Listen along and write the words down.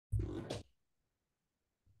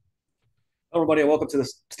Hello, everybody, and welcome to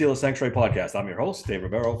the Steelers Sanctuary podcast. I'm your host, Dave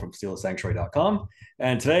Rivero from SteelersSanctuary.com.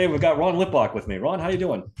 And today we've got Ron Lipbach with me. Ron, how you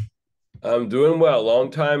doing? I'm doing well.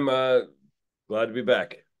 Long time. Glad to be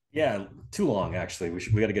back. Yeah, too long, actually.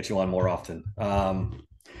 We got to get you on more often.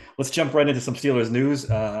 Let's jump right into some Steelers news.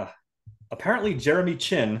 Apparently, Jeremy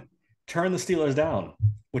Chin turned the Steelers down,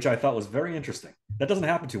 which I thought was very interesting. That doesn't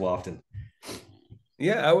happen too often.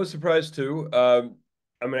 Yeah, I was surprised too.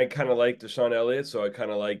 I mean, I kind of like Deshaun Elliott, so I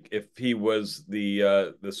kind of like if he was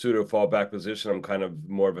the pseudo fallback position. I'm kind of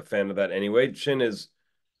more of a fan of that anyway. Chin is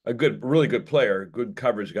a really good player, good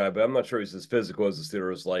coverage guy, but I'm not sure he's as physical as the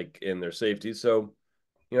Steelers like in their safety. So,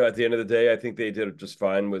 at the end of the day, I think they did just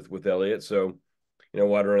fine with Elliott. So,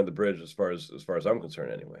 water under the bridge as far as I'm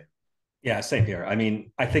concerned, anyway. Yeah, same here. I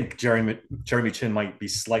mean, I think Jeremy Chin might be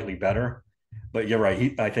slightly better, but you're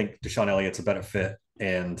right. I think Deshaun Elliott's a better fit,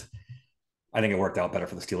 and I think it worked out better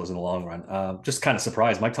for the Steelers in the long run. Just kind of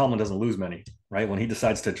surprised. Mike Tomlin doesn't lose many, right? When he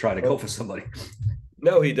decides to try to go for somebody.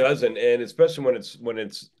 No, he doesn't, and especially when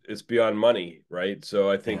it's beyond money, right? So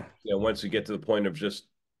I Yeah. think once you get to the point of just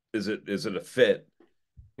is it a fit,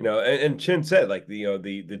 and Chin said like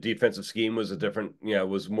the defensive scheme was a different,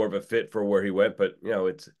 was more of a fit for where he went, but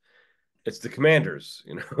it's the Commanders,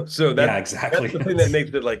 so Yeah, that's exactly. the thing that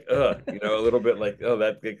makes it like a little bit like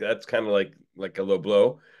that's kind of like a low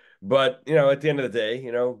blow, but at the end of the day,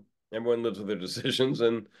 everyone lives with their decisions,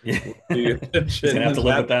 and Yeah. He's gonna Chin have to is live with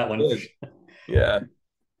happy that one. with his. Yeah,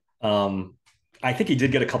 Um, I think he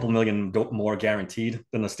did get a couple million more guaranteed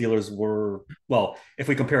than the Steelers were. Well, if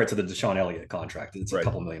we compare it to the Deshaun Elliott contract, it's a right.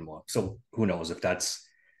 couple million more. So who knows if that's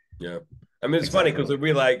Yeah. I mean, it's funny exactly because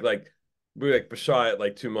right. we like Bashaw at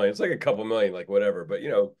like 2 million. It's like a couple million, like whatever. But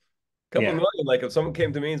a couple Yeah. million, like if someone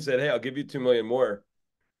came to me and said, "Hey, I'll give you 2 million more,"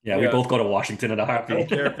 Yeah, we yeah, both go to Washington in a I don't heartbeat.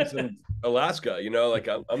 care if it's in Alaska, like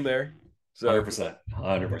I'm there. So 100%.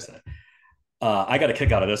 100%. yeah, I got a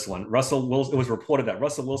kick out of this one. Russell Wilson. It was reported that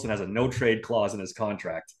Russell Wilson has a no trade clause in his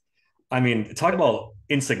contract. I mean, talk about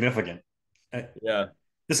insignificant. Uh, yeah,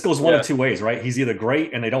 This goes one of yeah, two ways, right? He's either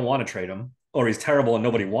great and they don't want to trade him, or he's terrible and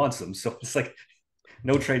nobody wants him. So it's like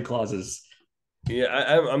no trade clauses.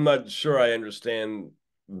 yeah. I'm not sure I understand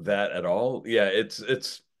that at all. Yeah, it's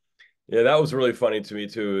yeah, that was really funny to me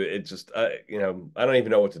too. It just I don't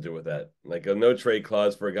even know what to do with that. Like a no trade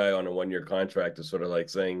clause for a guy on a 1 year contract is sort of like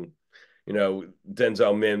saying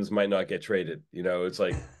Denzel Mims might not get traded. It's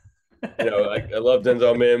like, I love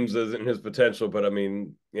Denzel Mims and his potential, but I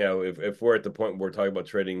mean, if we're at the point where we're talking about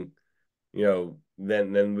trading,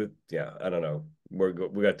 then with I don't know, we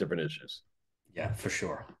got different issues. Yeah, for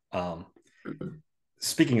sure.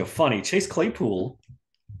 Speaking of funny, Chase Claypool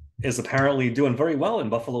is apparently doing very well in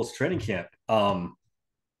Buffalo's training camp. Are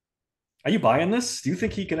you buying this? Do you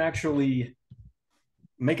think he can actually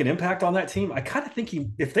make an impact on that team? I kind of think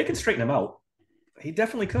if they can straighten him out, he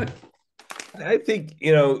definitely could. I think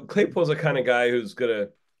Claypool's the kind of guy who's gonna.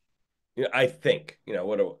 I think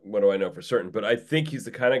what do I know for certain? But I think he's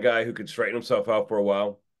the kind of guy who could straighten himself out for a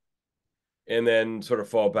while and then sort of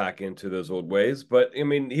fall back into those old ways. But I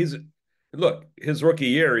mean, look, his rookie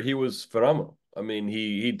year, he was phenomenal. I mean,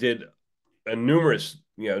 he did numerous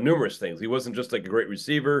things. He wasn't just like a great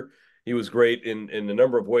receiver. He was great in a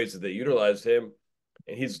number of ways that they utilized him.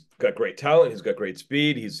 And he's got great talent. He's got great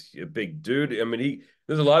speed. He's a big dude. I mean,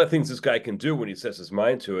 there's a lot of things this guy can do when he sets his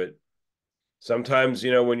mind to it. Sometimes,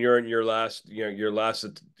 when you're in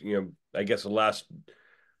I guess the last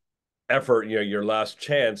effort, your last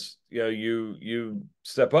chance, you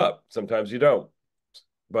step up. Sometimes you don't,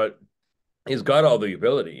 but he's got all the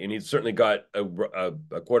ability, and he's certainly got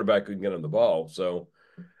a quarterback who can get on the ball. So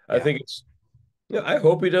I Yeah. think I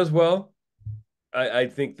hope he does well. I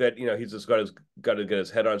think that he's just got to get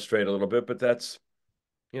his head on straight a little bit, but that's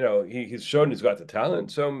he's shown he's got the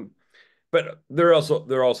talent. So, but there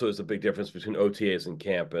also is a big difference between OTAs and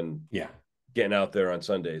camp and Yeah. getting out there on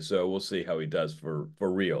Sunday. So we'll see how he does for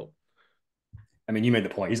real. I mean, you made the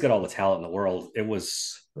point. He's got all the talent in the world.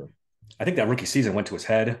 I think that rookie season went to his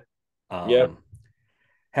head. Yeah, Um,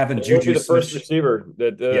 Having he'll be Juju the first Smith. receiver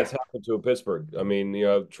that's Yeah. happened to a Pittsburgh. I mean,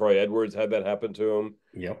 Troy Edwards had that happen to him,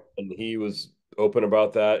 Yep. and he was open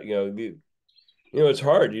about that. It's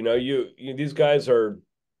hard. These guys are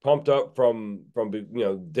pumped up from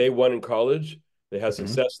day one in college. They have Mhm.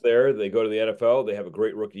 success there. They go to the NFL. They have a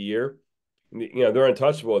great rookie year. They're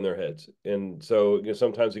untouchable in their heads, and so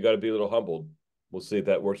sometimes you got to be a little humbled. We'll see if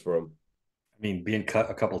that works for them. I mean, being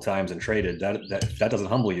cut a couple times and traded that doesn't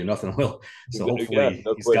humble you. Nothing will. So Yeah, hopefully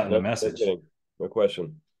no he's quit, gotten the no message. kidding, no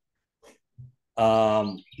question.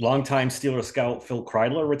 Longtime Steeler scout Phil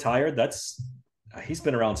Kreidler retired. That's He's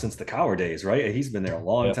been around since the Cowher days, right? He's been there a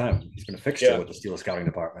long Yeah, time. He's been a fixture yeah. with the Steeler scouting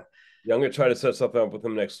department. Yeah, I'm gonna try to set something up with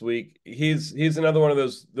him next week. He's another one of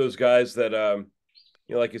those guys that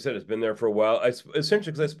like you said, has been there for a while. It's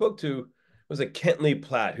interesting because I spoke to was it Kentley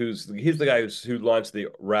Platt, he's the guy who launched the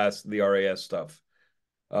RAS stuff.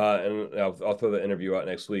 And I'll throw the interview out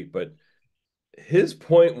next week. But his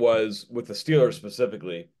point was with the Steelers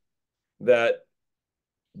specifically that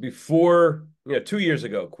before 2 years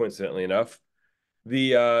ago, coincidentally enough,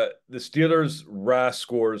 the Steelers' RAS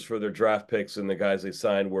scores for their draft picks and the guys they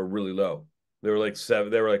signed were really low. They were like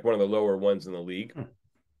seven. They were like one of the lower ones in the league. Hmm.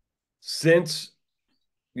 Since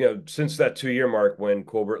since that 2 year mark when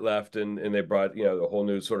Colbert left and they brought the whole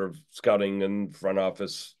new sort of scouting and front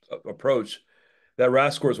office approach, that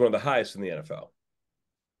RAS score is one of the highest in the NFL.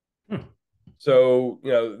 Hmm. So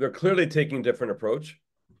they're clearly taking a different approach,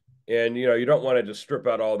 and you don't want to just strip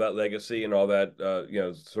out all that legacy and all that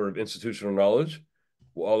sort of institutional knowledge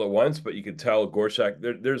all at once, but you could tell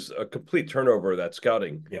Gorshak there's a complete turnover of that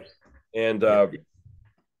scouting. Yep. And Yep.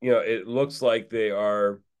 it looks like they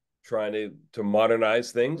are trying to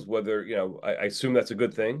modernize things, whether I assume that's a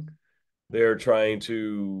good thing. They're trying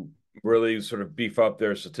to really sort of beef up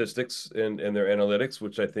their statistics and their analytics,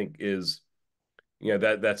 which I think is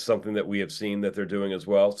that's something that we have seen that they're doing as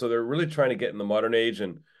well. So they're really trying to get in the modern age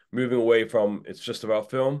and moving away from it's just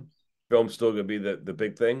about film. Film's still going to be the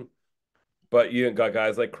big thing, but you got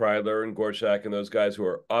guys like Kreidler and Gorshak and those guys who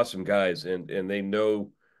are awesome guys, and they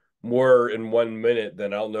know more in 1 minute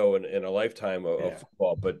than I'll know in a lifetime of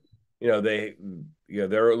football. But they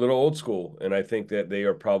they're a little old school, and I think that they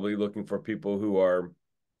are probably looking for people who are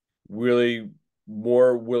really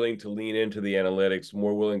more willing to lean into the analytics,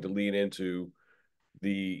 more willing to lean into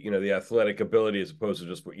the athletic ability as opposed to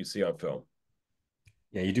just what you see on film.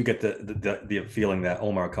 Yeah, you do get the feeling that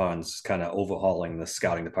Omar Khan's kind of overhauling the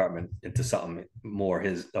scouting department into something more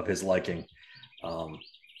his liking, um,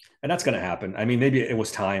 and that's going to happen. I mean, maybe it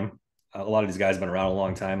was time. A lot of these guys have been around a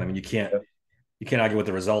long time. I mean, you can't argue with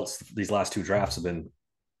the results. These last two drafts have been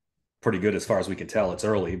pretty good as far as we can tell. It's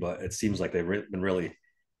early, but it seems like they've been really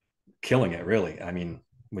killing it. Really, I mean,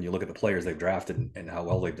 when you look at the players they've drafted and how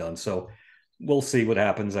well they've done. So we'll see what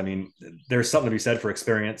happens. I mean, there's something to be said for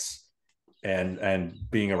experience and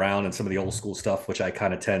being around and some of the old school stuff, which I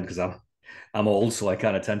kind of tend because I'm old, so I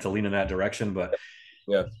kind of tend to lean in that direction. But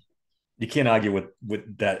yeah, you can't argue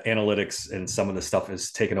with that analytics and some of the stuff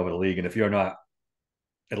is taking over the league. And if you're not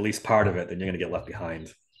at least part of it, then you're going to get left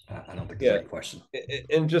behind. I don't think there's any question.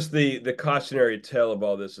 And just the cautionary tale of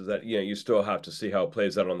all this is that you still have to see how it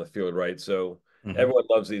plays out on the field, right? So everyone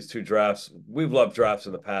loves these two drafts. We've loved drafts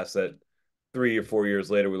in the past that 3 or 4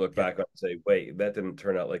 years later we look back on and say, wait, that didn't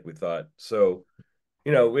turn out like we thought. So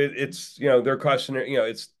it's they're cautionary.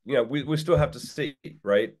 It's we still have to see,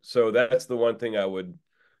 right? So that's the one thing I would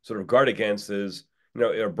sort of guard against is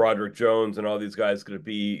Broderick Jones and all these guys going to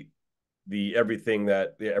be the everything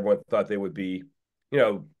that everyone thought they would be.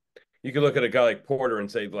 You could look at a guy like Porter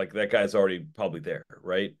and say like that guy's already probably there,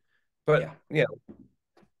 right? But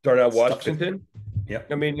Darnell Washington. Yeah.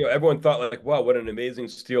 I mean, everyone thought like, wow, what an amazing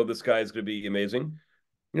steal. This guy is going to be amazing.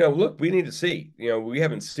 Look, we need to see. We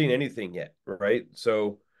haven't seen anything yet, right?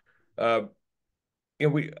 So, uh,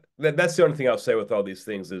 that's the only thing I'll say with all these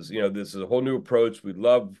things is, this is a whole new approach. We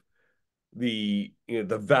love the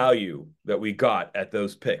value that we got at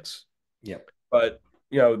those picks. Yeah. But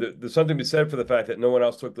there's something to be said for the fact that no one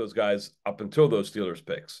else took those guys up until those Steelers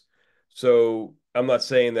picks. So I'm not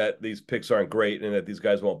saying that these picks aren't great and that these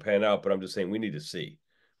guys won't pan out, but I'm just saying we need to see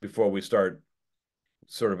before we start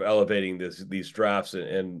sort of elevating these drafts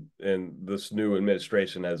and this new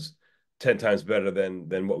administration as 10 times better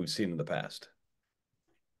than what we've seen in the past.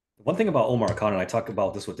 One thing about Omar Khan, and I talk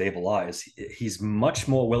about this with Dave a lot, is he's much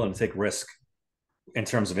more willing to take risk in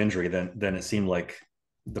terms of injury than it seemed like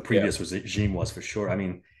the previous regime was for sure. I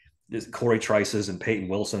mean, there's Corey Trice's and Peyton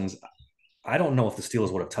Wilson's. I don't know if the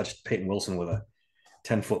Steelers would have touched Peyton Wilson with a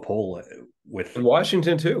 10-foot pole with and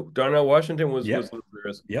Washington too. Darnell Washington was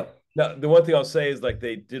risk. Yep. Now the one thing I'll say is like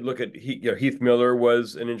they did look at Heath Miller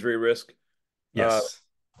was an injury risk. Yes.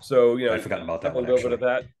 So I'd forgotten about that a little bit of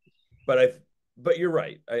that. But you're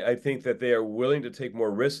right. I think that they are willing to take more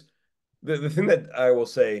risks. The thing that I will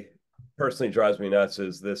say personally drives me nuts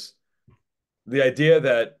is the idea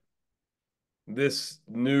that this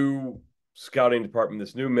new scouting department,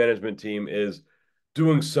 this new management team is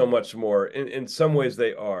doing so much more. In some ways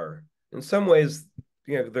they are. In some ways,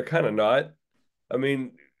 they're kind of not. I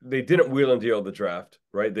mean, they didn't wheel and deal the draft,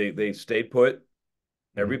 right? They stayed put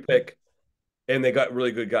every pick, and they got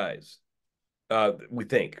really good guys. We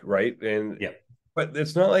think, right? But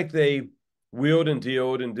it's not like they wheeled and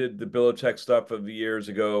dealed and did the Belichick stuff of years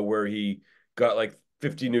ago where he got like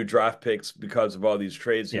 50 new draft picks because of all these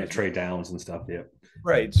trades he Yeah, was trade downs and stuff. Yeah.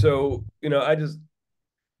 right. So,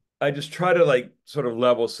 I just try to like sort of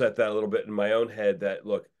level set that a little bit in my own head that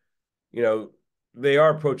look, you know, they are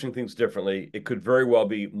approaching things differently. It could very well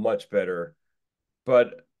be much better,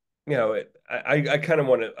 but I kind of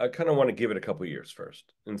want to give it a couple of years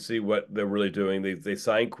first and see what they're really doing. They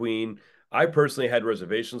signed Queen. I personally had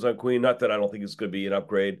reservations on Queen. Not that I don't think it's going to be an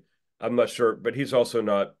upgrade. I'm not sure, but he's also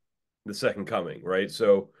not the second coming, right?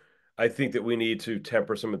 So I think that we need to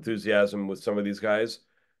temper some enthusiasm with some of these guys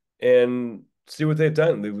and see what they've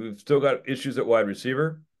done. We've still got issues at wide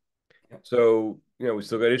receiver. Yep. So, we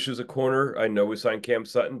still got issues at corner. I know we signed Cam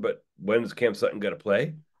Sutton, but when is Cam Sutton going to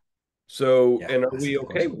play? So, Yeah, and are that's a we good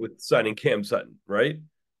okay question. with signing Cam Sutton, right?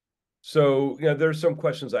 So, there's some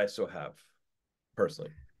questions I still have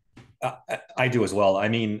personally. I do as well. I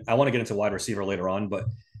mean, I want to get into wide receiver later on, but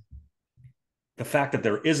the fact that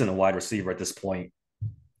there isn't a wide receiver at this point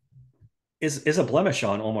is a blemish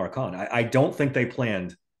on Omar Khan. I don't think they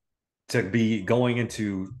planned to be going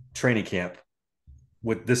into training camp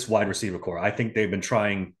with this wide receiver core. I think they've been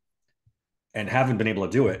trying and haven't been able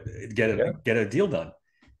to do it, Yeah, get a deal done.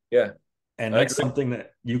 yeah, And I that's agree. something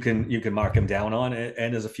that you can mark him down on,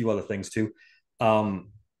 and there's a few other things too. Um,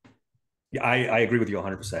 yeah, I agree with you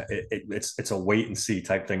 100%. It's a wait and see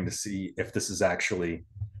type thing to see if this is actually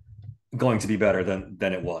going to be better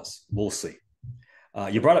than it was. We'll see.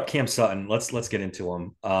 You brought up Cam Sutton. Let's get into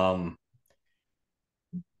him.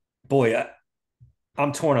 Boy,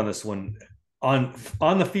 I'm torn on this one. On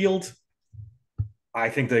the field, I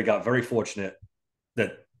think they got very fortunate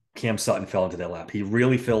that Cam Sutton fell into their lap. He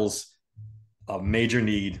really fills a major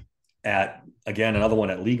need at, again, another one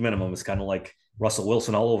at league minimum. Is kind of like Russell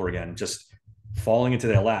Wilson all over again, just falling into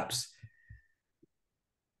their laps.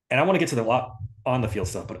 And I want to get to the on the field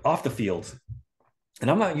stuff, but off the field, and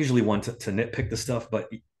I'm not usually one to nitpick the stuff, but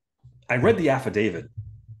I read the affidavit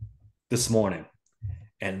this morning,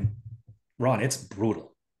 and Ron, it's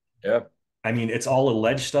brutal. Yeah, I mean, it's all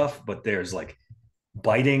alleged stuff, but there's like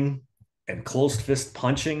biting and closed fist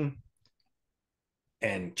punching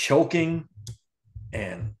and choking,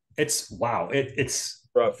 and it's wow, it's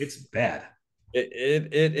rough. bad.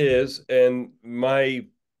 It is, and my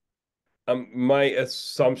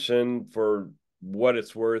assumption for what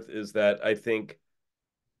it's worth is that I think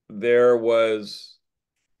there was,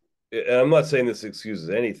 and I'm not saying this excuses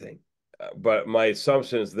anything, but my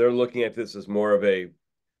assumption is they're looking at this as more of a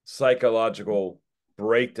psychological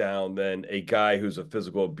breakdown than a guy who's a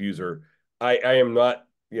physical abuser. I am not,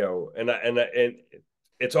 and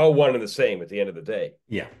it's all one and the same at the end of the day.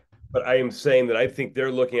 Yeah, But I am saying that I think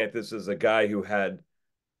they're looking at this as a guy who had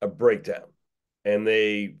a breakdown, and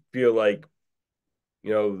they feel like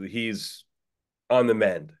he's on the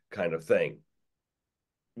mend kind of thing.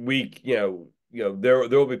 We, there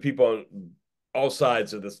will be people on all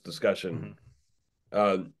sides of this discussion.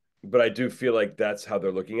 mm-hmm. But I do feel like that's how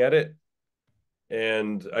they're looking at it.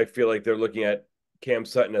 And I feel like they're looking at Cam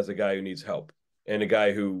Sutton as a guy who needs help and a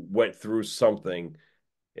guy who went through something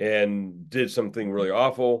and did something really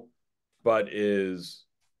awful, but is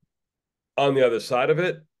on the other side of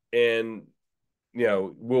it and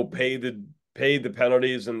will pay the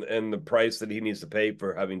penalties and the price that he needs to pay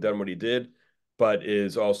for having done what he did, but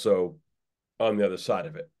is also on the other side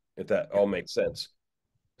of it, if that Yeah, all makes sense.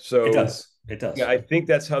 it So does. It yeah, does. I think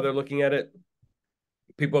that's how they're looking at it.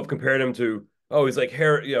 People have compared him to, oh, he's like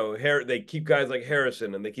they keep guys like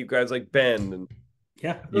Harrison and they keep guys like Ben, and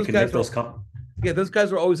Yeah, you those can make guys were those come. yeah, those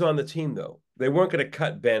guys were always on the team though. They weren't going to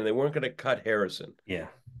cut Ben, they weren't going to cut Harrison. Yeah,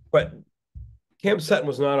 But Cam Sutton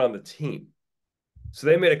was not on the team. So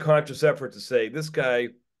they made a conscious effort to say, this guy,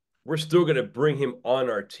 we're still going to bring him on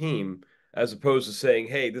our team, as opposed to saying,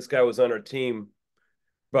 hey, this guy was on our team,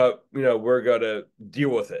 but we're going to deal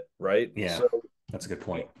with it, right? yeah, So that's a good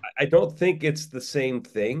point. I don't think it's the same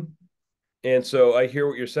thing. And so I hear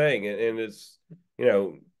what you're saying, and it's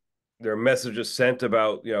there are messages sent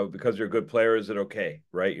about because you're a good player, is it okay,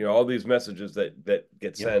 right? All these messages that get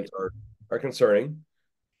Yep. sent are concerning.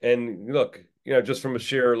 And look, just from a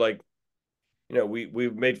sheer like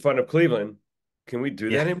we've made fun of Cleveland. Can we do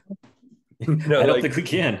that Yeah, anymore? I don't Like think we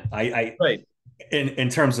can. right. In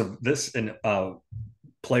terms of this and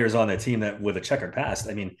players on their team that with a checkered past.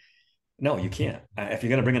 I mean, no, you can't. If you're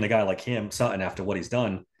going to bring in a guy like Cam Sutton after what he's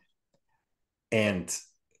done, and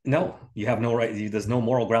no, you have no right. There's no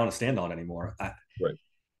moral ground to stand on anymore. Right.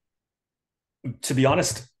 To be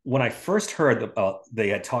honest, when I first heard they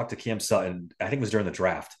had talked to Cam Sutton, I think it was during the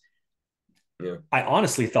draft. Yeah. I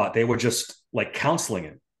honestly thought they were just like counseling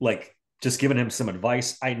him, like just giving him some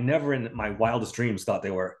advice. I never in my wildest dreams thought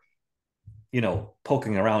they were,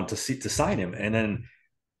 poking around to sign him. And then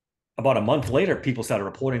about a month later, people started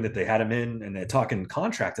reporting that they had him in and they're talking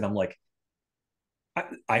contract. And I'm like,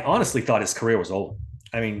 I honestly thought his career was over.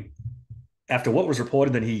 I mean, after what was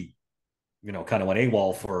reported, that he, kind of went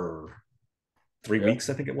AWOL for three Yeah, weeks,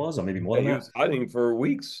 I think it was, or maybe more yeah, than he that. was hiding for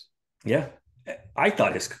weeks. Yeah. I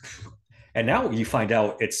thought and now you find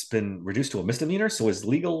out it's been reduced to a misdemeanor. So his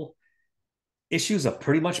legal issues are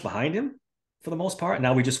pretty much behind him for the most part.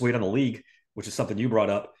 Now we just wait on the league, which is something you brought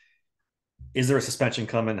up. Is there a suspension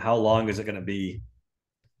coming? How long is it going to be?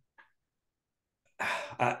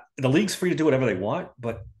 The league's free to do whatever they want,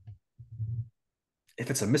 but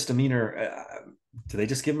if it's a misdemeanor, do they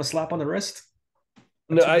just give him a slap on the wrist?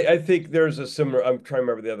 No, I think there's a similar. I'm trying to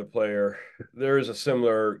remember the other player. There is a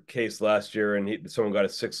similar case last year, and someone got a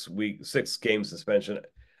 6 game suspension.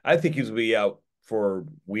 I think he's gonna be out for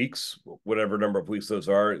weeks, whatever number of weeks those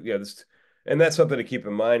are. Yeah, and that's something to keep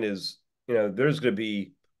in mind is there's going to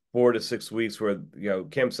be 4 to 6 weeks where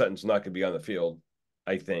Cam Sutton's not going to be on the field.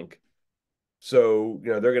 I think so.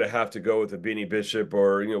 They're going to have to go with a Beanie Bishop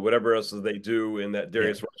or whatever else they do in that Yeah.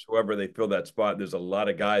 Darius Rush, whoever they fill that spot. There's a lot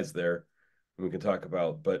of guys there we can talk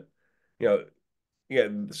about. But you know, yeah,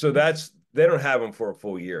 so they don't have him for a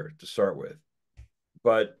full year to start with.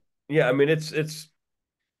 But yeah, I mean it's an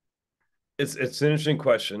interesting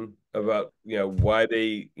question about why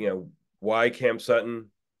why Cam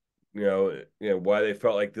Sutton, why they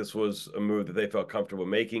felt like this was a move that they felt comfortable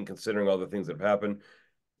making, considering all the things that have happened.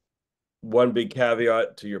 One big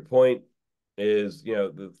caveat to your point is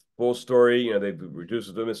the full story. They've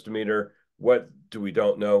reduced the misdemeanor. What do we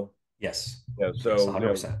don't know? Yes. Yes, So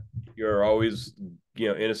 100%. you're always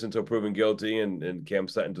innocent until proven guilty, and Cam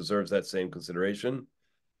Sutton deserves that same consideration.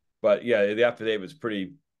 But yeah, the affidavit is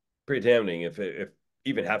pretty damning if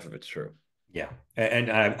even half of it's true. Yeah.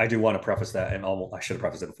 And I do want to preface that, and almost I should have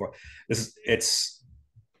prefaced it before. It's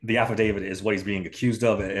the affidavit is what he's being accused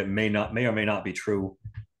of. It may or may not be true.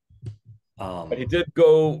 But he did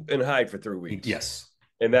go and hide for 3 weeks, Yes.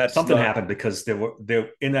 and that's Something not. happened because there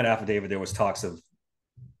in that affidavit there was talks of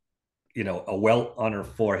a welt on her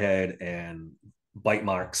forehead and bite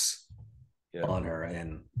marks Yeah, on her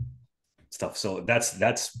and stuff. So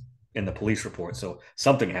that's in the police report. So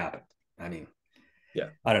something happened. I mean, yeah.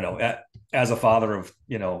 I don't know. As a father of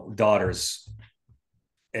daughters,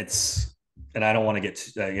 it's and I don't want to get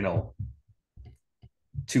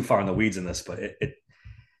too far in the weeds in this, but it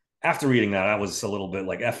after reading that, I was a little bit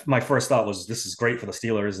like my first thought was this is great for the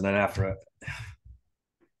Steelers, and then after,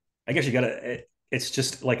 I guess you gotta. It's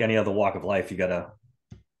just like any other walk of life. You gotta.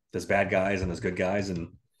 There's bad guys and there's good guys, and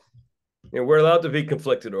We're allowed to be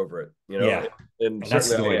conflicted over it, yeah, and and that's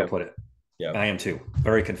certainly the way I to am. put it. Yeah, I am too,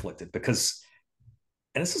 very conflicted because,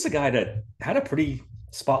 and this is a guy that had a pretty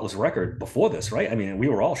spotless record before this, right? I mean, we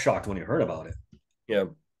were all shocked when we heard about it. yeah.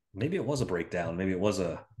 Maybe it was a breakdown. Maybe it was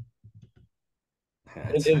a.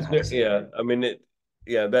 It's Hard to say. yeah. I mean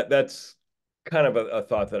Yeah. That's kind of a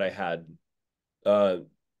thought that I had. Uh,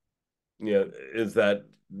 is that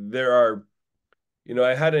there are.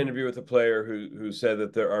 I had an interview with a player who said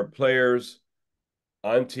that there are players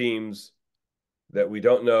on teams that we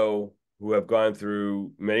don't know who have gone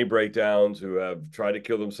through many breakdowns, who have tried to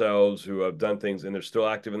kill themselves, who have done things, and they're still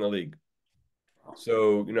active in the league.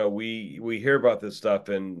 So we hear about this stuff,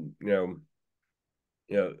 and you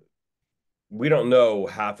know we don't know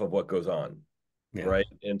half of what goes on, Yeah. right?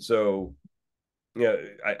 And so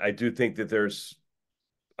I do think that there's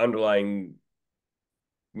underlying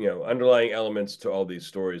underlying elements to all these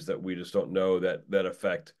stories that we just don't know that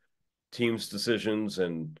affect teams' decisions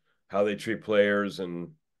and how they treat players, and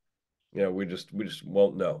we just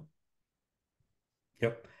won't know.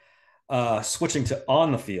 Yep. Switching to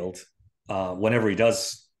on the field, whenever he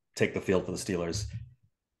does take the field for the Steelers,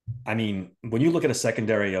 I mean, when you look at a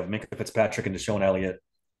secondary of Minkah Fitzpatrick and DeShone Elliott,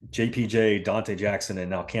 JPJ, Dante Jackson, and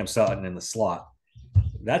now Cam Sutton in the slot,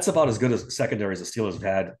 that's about as good a secondary as the Steelers have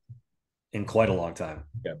had in quite a long time.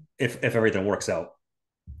 Yeah, If everything works out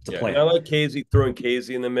to yeah. And I plan. like Casey, throwing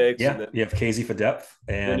Casey in the mix, and Yeah, you have Casey for depth,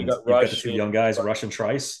 then you and got you've got the Rush two in. young guys, Rush and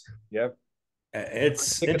Trice. Yeah, I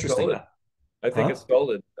It's think it's interesting, solid. I think huh? it's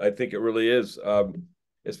solid. I think it really is.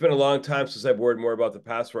 It's been a long time since I've worried more about the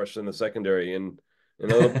pass rush than the secondary, and a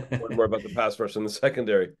little bit worried more about the pass rush than the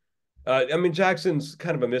secondary. I mean, Jackson's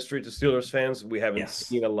kind of a mystery to Steelers fans. We haven't Yes.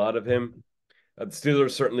 seen a lot of him. The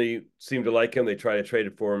Steelers certainly seem to like him. They tried to trade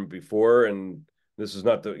it for him before, and this is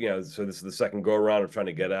not so this is the second go around of trying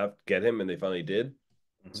to get him, and they finally did.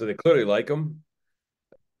 So Mhm. they clearly like him.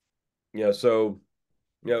 So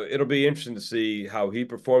it'll be interesting to see how he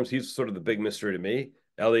performs. He's sort of the big mystery to me.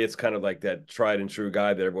 Elliott's kind of like that tried and true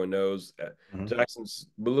guy that everyone knows. Mhm. Jackson's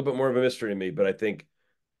a little bit more of a mystery to me, but I think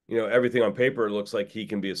everything on paper looks like he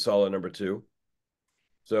can be a solid number two.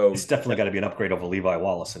 So It's definitely got to be an upgrade over Levi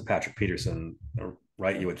Wallace and Patrick Peterson,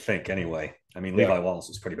 right? You would think anyway. I mean, yeah, Levi Wallace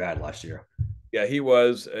was pretty bad last year. yeah, he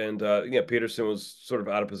was, and yeah, Peterson was sort of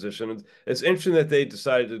out of position. It's interesting that they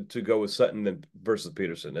decided to go with Sutton versus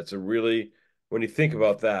Peterson. That's a really, when you think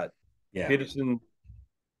about that, Yeah. Peterson,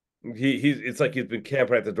 he's it's like he's been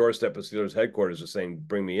camping at the doorstep of Steelers headquarters, just saying,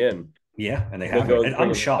 "Bring me in." Yeah. And they And they haven't. go And bring I'm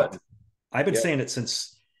in shocked. Sutton. I've been Yeah, saying it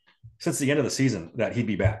since the end of the season that he'd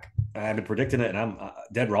be back. I've been predicting it, and I'm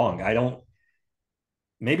dead wrong. I don't.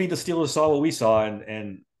 Maybe the Steelers saw what we saw,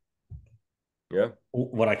 and yeah,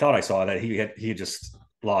 what I thought I saw, that he had just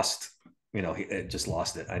lost. He just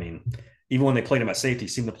lost it. I mean, even when they played him at safety, he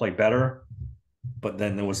seemed to play better, but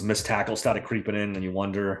then there was missed tackle started creeping in, and you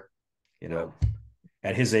wonder, you yeah. know,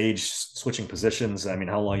 at his age, switching positions. I mean,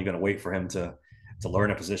 how long are you going to wait for him to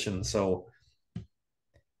learn a position? So,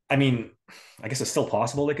 I mean, I guess it's still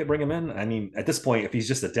possible they could bring him in. I mean, at this point, if he's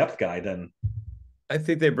just a depth guy, then I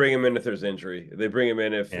think they bring him in if there's injury. They bring him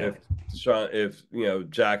in if yeah, if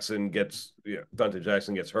Jackson gets Dante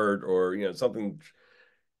Jackson gets hurt or something.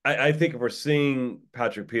 I think if we're seeing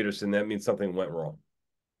Patrick Peterson, that means something went wrong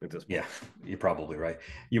at this yeah, point. you're probably right.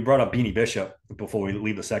 You brought up Beanie Bishop before we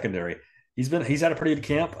leave the secondary. He's had a pretty good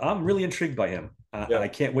camp. I'm really intrigued by him. Yeah, I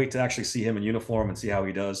can't wait to actually see him in uniform and see how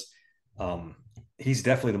he does. Um, he's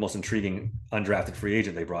definitely the most intriguing undrafted free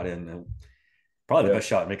agent they brought in, and probably the yeah, best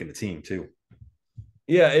shot at making the team too.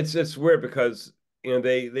 yeah. It's weird because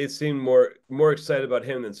they seem more excited about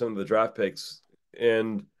him than some of the draft picks.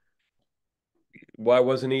 And why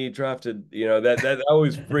wasn't he drafted? That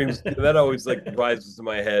always brings that always like rises to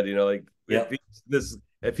my head. Like Yep.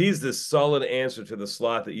 if he's this solid answer to the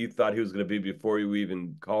slot that you thought he was going to be before you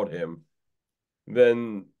even called him,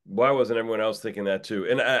 then why wasn't everyone else thinking that too?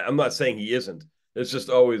 And I'm not saying he isn't. It's just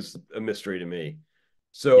always a mystery to me.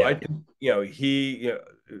 So I Yeah. think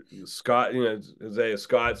Scott, Isaiah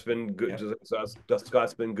Scott's been good. Yep.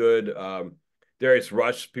 Scott's been good. Darius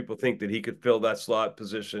Rush, people think that he could fill that slot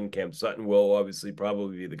position. Cam Sutton will obviously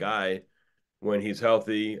probably be the guy when he's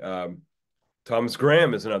healthy. Thomas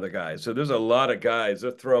Graham is another guy. So there's a lot of guys.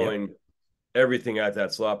 They're Yep. throwing everything at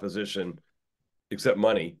that slot position except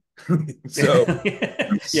money. so,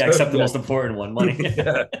 Yeah, so except the yeah, most important one, money.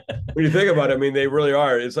 yeah. When you think about it, I mean, they really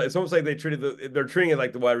are. It's almost like they're treating it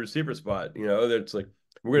like the wide receiver spot. It's like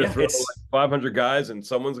we're going to Yeah, throw like 500 guys and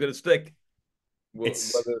someone's going to stick.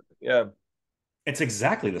 it's Yeah, it's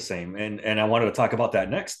exactly the same. And I wanted to talk about that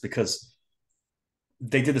next because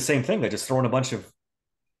they did the same thing. They just throwing a bunch of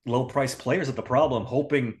low price players at the problem,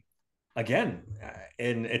 hoping again.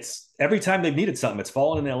 And it's every time they've needed something, it's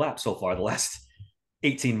fallen in their lap so far the last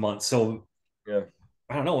 18 months. So yeah,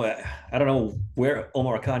 I don't know. I don't know where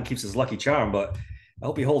Omar Khan keeps his lucky charm, but I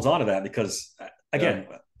hope he holds on to that because, yeah, again,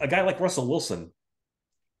 a guy like Russell Wilson,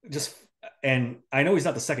 just and I know he's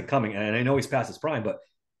not the second coming, and I know he's past his prime, but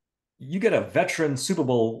you get a veteran Super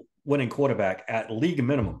Bowl winning quarterback at league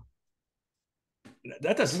minimum.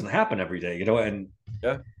 That doesn't happen every day, and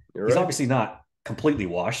yeah. You're he's right. obviously not completely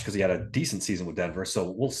washed because he had a decent season with Denver. So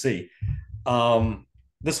we'll see.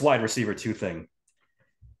 This wide receiver two thing,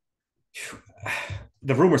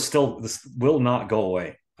 the rumor still this will not go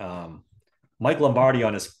away. Mike Lombardi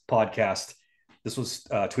on his podcast, this was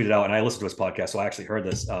tweeted out, and I listened to his podcast, so I actually heard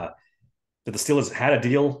this. That the Steelers had a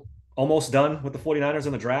deal almost done with the 49ers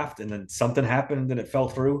in the draft, and then something happened and it fell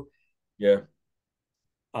through. Yeah,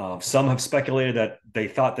 Some have speculated that they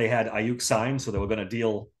thought they had Ayuk signed, so they were going to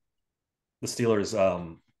deal the Steelers.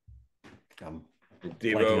 I'm blanking on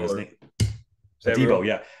Devo his or name. Samuel. Debo,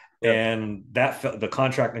 yeah. Yeah, And the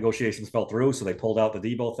contract negotiations fell through, so they pulled out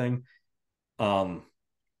the Debo thing. Um,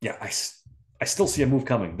 yeah, I still see a move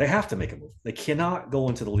coming. They have to make a move. They cannot go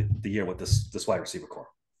into the year with this wide receiver core.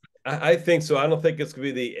 I think so. I don't think it's going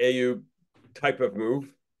to be the AU type of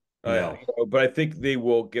move. No. But I think they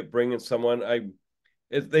will bring in someone.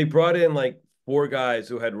 They brought in like four guys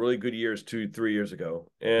who had really good years 2, 3 years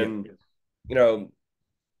ago, Yep. and you know,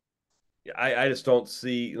 I just don't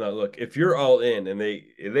see. Look, if you're all in, and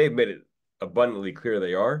they've made it abundantly clear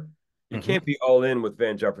they are, you Mm-hmm. can't be all in with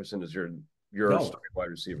Van Jefferson as your No. starting wide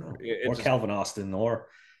receiver. No. It Or just Calvin Austin or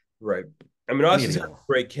right. I mean, any of Austin's the had a other.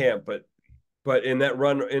 great camp, but in that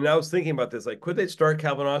run, and I was thinking about this, like, could they start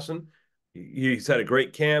Calvin Austin? He's had a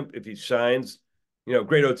great camp. If he shines,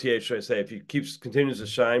 great OTA, should I say, if he continues to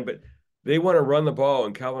shine, but they want to run the ball,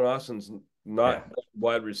 and Calvin Austin's Yeah. not a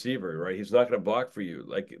wide receiver, right? He's not going to block for you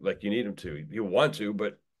like you need him to. You want to,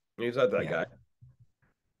 but he's not that Yeah. guy.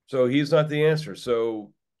 So he's not the answer.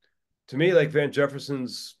 So to me, like Van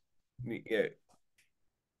Jefferson's, yeah,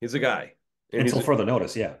 he's a guy, and Until further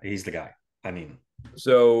notice, yeah, he's the guy. I mean,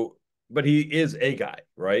 So, but he is a guy,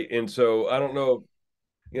 right? And so I don't know,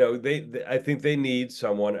 I think they need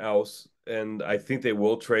someone else, and I think they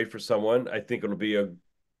will trade for someone. I think it'll be a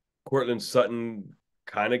Cortland Sutton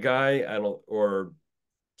kind of guy. I don't, or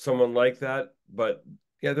someone like that. But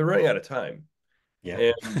yeah, they're running out of time,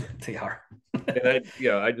 Yeah, and they are.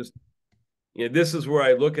 I just this is where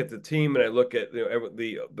I look at the team and I look at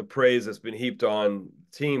the praise that's been heaped on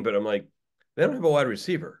the team, but I'm like, they don't have a wide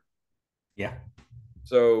receiver. Yeah.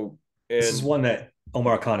 So, This is and one that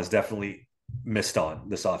Omar Khan has definitely missed on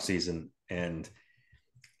this offseason. And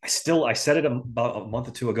I said it about a month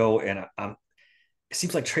or two ago, and it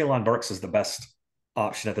seems like Treylon Burks is the best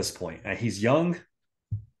option at this point. He's young.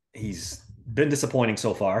 He's been disappointing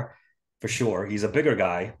so far, for sure. He's a bigger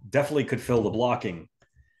guy. Definitely could fill the blocking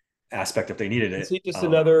aspect if they needed is it. he just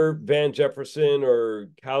another Van Jefferson or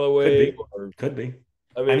Could Callaway? be, Or could be.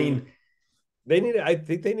 I I mean, mean, I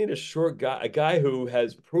think they need a short guy, a guy who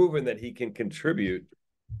has proven that he can contribute.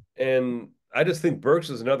 And I just think Burks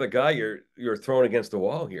is another guy you're throwing against the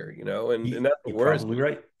wall here, and that's what you're worries probably me.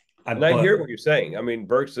 right. And I hear But what you're saying. I mean,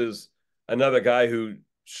 Burks is another guy who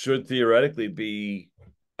should theoretically be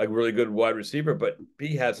a really good wide receiver, but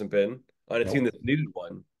he hasn't been on a team nope. that needed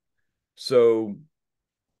one. So,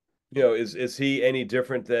 is he any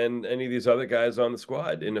different than any of these other guys on the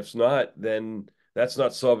squad? And if it's not, then that's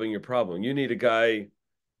not solving your problem. You need a guy.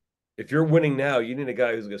 If you're winning now, you need a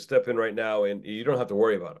guy who's going to step in right now, and you don't have to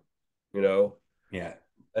worry about him. You know, Yeah.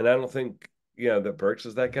 and I don't think that Burks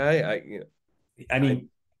is that guy. I I, mean,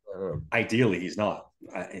 I don't know. ideally, he's not.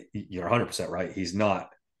 You're 100% right. He's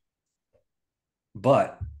not.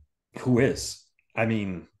 But who is? I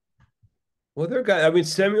mean, Well, they're guy. I mean,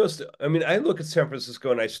 Samuel's. I mean, I look at San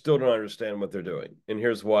Francisco and I still don't understand what they're doing. And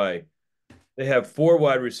here's why: they have four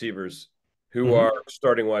wide receivers who mhm. are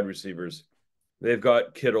starting wide receivers. They've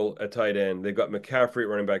got Kittle at tight end. They've got McCaffrey at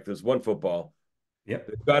running back. There's one football. Yep.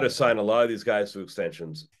 They've got to sign a lot of these guys to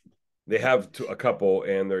extensions. They have a couple,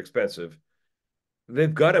 and they're expensive.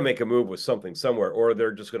 They've got to make a move with something somewhere, or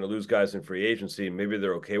they're just going to lose guys in free agency. Maybe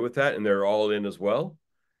they're okay with that, and they're all in as well.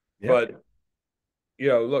 Yep. But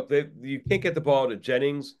look, you can't get the ball to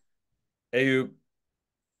Jennings, Ayuk,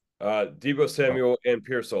 Debo Oh, Samuel, and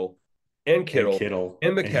Pearsall, and and Kittle, Kittle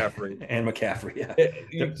and McCaffrey. and McCaffrey. Yeah.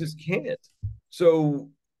 You just can't. So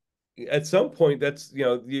at some point, that's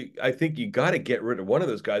I think you got to get rid of one of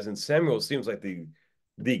those guys, and Samuel seems like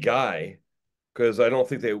the guy because I don't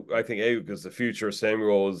think they. I think Ayuk is the future.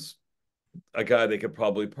 Samuel is a guy they could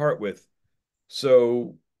probably part with.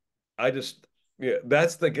 So I just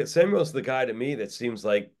that's the Samuel's the guy to me that seems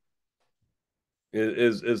like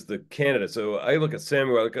is the candidate. So I look at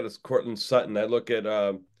Samuel, I look at Cortland Sutton, I look at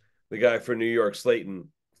the guy for New York, Slayton,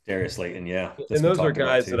 Darius Slayton. Yeah. That's and been those are talked about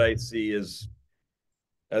guys that too. I see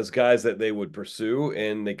as guys that they would pursue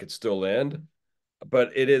and they could still land.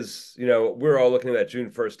 But it is, we're all looking at that June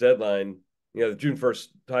 1st deadline, the June 1st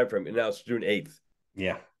timeframe, and now it's June 8th. Yeah.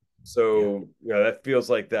 Yeah. So that feels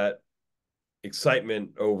like that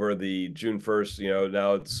excitement over the June 1st.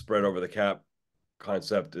 Now it's spread over the cap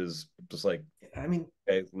concept is just like, I mean,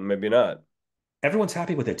 okay, maybe not. everyone's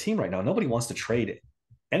happy with their team right now. Nobody wants to trade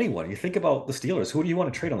anyone. You think about the Steelers. Who do you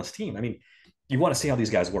want to trade on this team? I mean, you want to see how these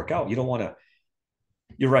guys work out. You don't want to.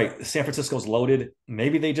 You're right. San Francisco's loaded.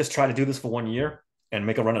 Maybe they just try to do this for 1 year and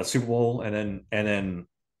make a run at a Super Bowl, and then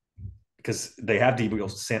because they have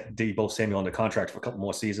Debo Samuel under contract for a couple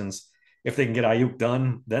more seasons. If they can get Ayuk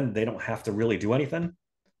done, then they don't have to really do anything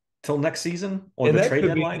till next season or And the that trade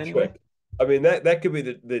could be deadline the anyway. trick. I mean, that could be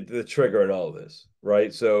the trigger in all of this,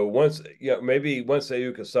 right? So once, maybe once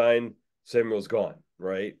Ayuk is signed, Samuel's gone,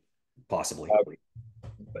 right? Possibly. Uh,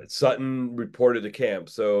 but Sutton reported to camp,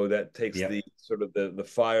 so that takes the Yep. sort of the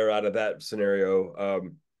fire out of that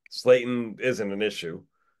scenario. Slayton isn't an issue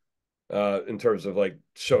in terms of like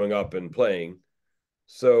showing up and playing.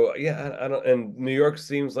 So yeah, I don't. And New York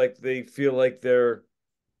seems like they feel like they're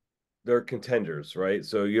contenders, right?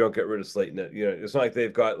 So you don't get rid of Slayton. It's not like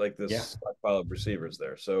they've got like Yeah. this stockpile of receivers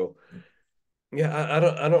there. So yeah,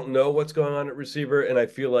 I don't know what's going on at receiver, and I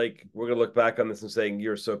feel like we're gonna look back on this and saying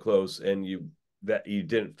you're so close, and you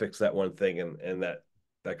didn't fix that one thing, and that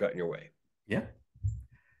got in your way. Yeah.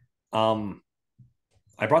 Um,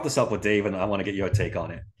 I brought this up with Dave, and I want to get your take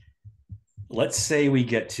on it. Let's say we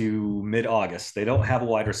get to mid-August. They don't have a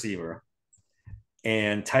wide receiver,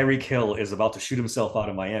 and Tyreek Hill is about to shoot himself out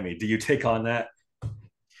of Miami. Do you take on that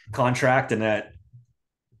contract and that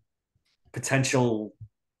potential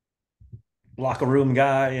locker room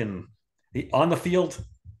guy and on the field?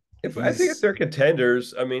 If I think if He's they're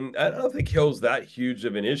contenders, I mean, I don't think Hill's that huge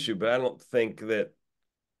of an issue, but I don't think that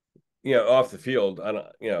off the field, I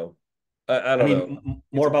don't. I I don't know. mean,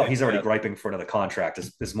 He's more a about big he's already man. griping for another contract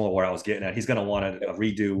is more where I was getting at. He's going to want a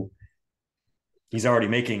redo. He's already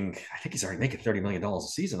making, I think he's already making $30 million a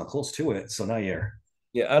season or close to it. So now you're,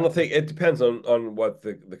 Yeah, I don't think it depends on what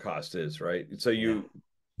the cost is, right? So yeah, you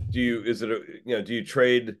do you is it a do you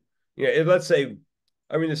trade let's say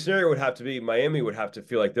I mean the scenario would have to be Miami would have to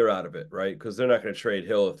feel like they're out of it, right? Because they're not going to trade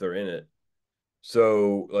Hill if they're in it.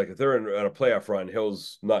 So like if they're on a playoff run,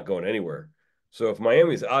 Hill's not going anywhere. So if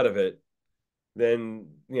Miami's out of it, then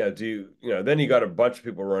do then you got a bunch of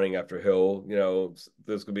people running after Hill.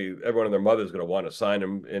 There's gonna be everyone and their mother's gonna want to sign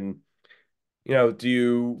him. And do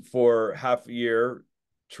you for half a year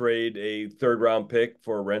trade a third round pick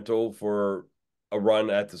for a rental for a run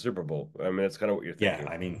at the Super Bowl? I mean, that's kind of what you're yeah. thinking.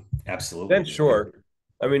 I mean, Then absolutely. sure.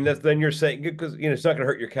 I mean, that's then you're saying because it's not going to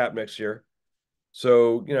hurt your cap next year.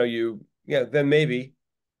 So then maybe,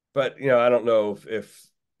 but I don't know if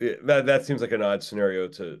that seems like an odd scenario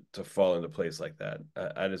to fall into place like that.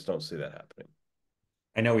 I just don't see that happening.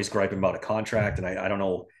 I know he's griping about a contract, and I don't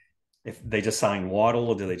know if they just sign Waddle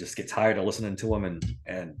or do they just get tired of listening to him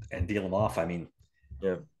and deal him off. I mean,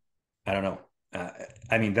 Yeah. I don't know. Uh,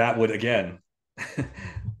 I mean, that would again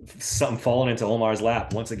something falling into Omar's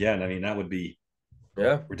lap once again. I mean, that would be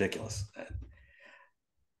Yeah. ridiculous.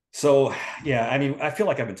 So yeah, I mean, I feel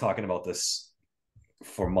like I've been talking about this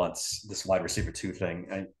for months. This wide receiver two thing,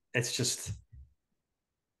 and it's just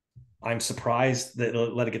I'm surprised that they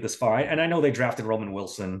let it get this far. And I know they drafted Roman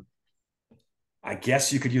Wilson. I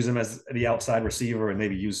guess you could use him as the outside receiver and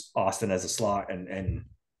maybe use Austin as a slot and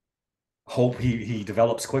hope he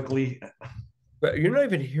develops quickly. But you're not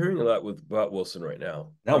even hearing a lot about Wilson right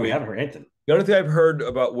now. I No, we mean, haven't heard anything. the only thing I've heard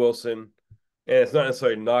about Wilson, and it's not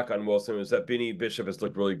necessarily a knock on Wilson, is that Benny Bishop has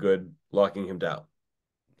looked really good locking him down.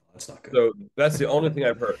 That's not good. So that's the only thing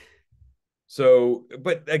I've heard. So,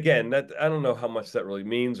 but again, that I don't know how much that really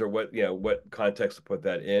means or what context to put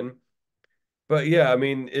that in. But yeah, I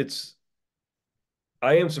mean,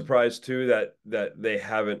 I am surprised too that they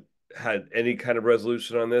haven't had any kind of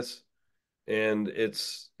resolution on this. And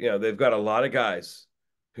they've got a lot of guys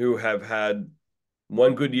who have had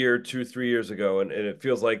one good year 2 3 years ago, and it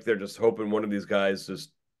feels like they're just hoping one of these guys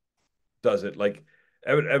just does it. Like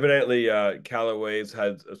evidently Callaway's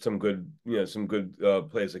had some good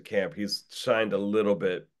plays at camp. He's shined a little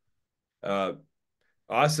bit. uh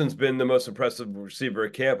Austin's been the most impressive receiver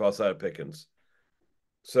at camp outside of Pickens.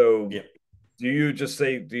 So Yeah, do you just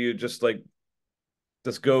like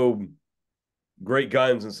just go great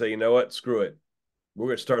guns and say, you know what, screw it, we're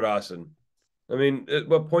going to start Austin? I mean, at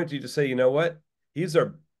what point do you just say, you know what, he's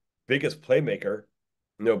our biggest playmaker?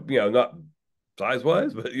 Not size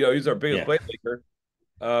wise, but he's our biggest yeah, playmaker.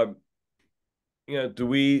 Um, do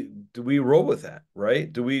we roll with that,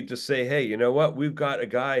 right? Do we just say, hey, you know what, we've got a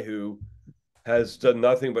guy who has done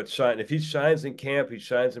nothing but shine. If he shines in camp, he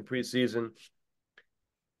shines in preseason.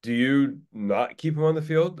 Do you not keep him on the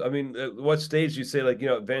field? I mean, at what stage do you say, like,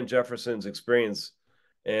 Van Jefferson's experience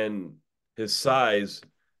and his size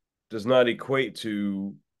does not equate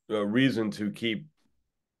to a reason to keep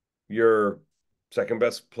your second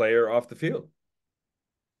best player off the field?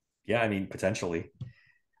 yeah. I mean, potentially.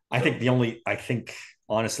 So, I think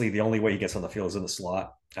honestly, the only way he gets on the field is in the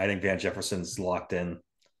slot. I think Van Jefferson's locked in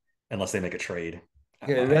unless they make a trade.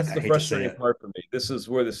 yeah, and that's I the hate to say frustrating it. part for me. This is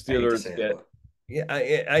where the I hate to Steelers say it, get. but Yeah,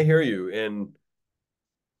 I hear you, and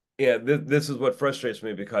yeah, this is what frustrates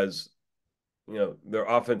me because there are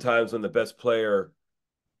often times when the best player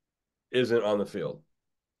isn't on the field,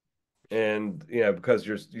 and because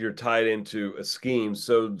you're tied into a scheme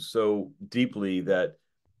so deeply that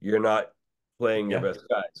you're not playing your yeah, best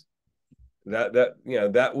guys.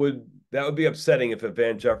 That would be upsetting if a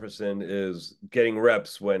Van Jefferson is getting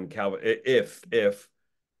reps when if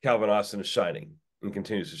Calvin Austin is shining and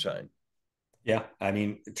continues to shine. yeah. I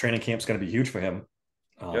mean, training camp's going to be huge for him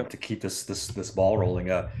Yeah, to keep this ball rolling.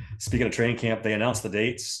 Speaking of training camp, they announced the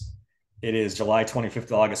dates. It is July 25th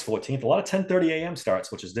to August 14th. A lot of 10:30 a.m.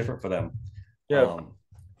 starts, which is different for them. yeah,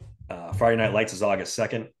 Um, Friday Night Lights is August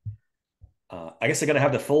 2nd. I guess they're going to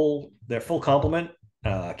have their full complement.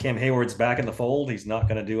 Cam Hayward's back in the fold. He's not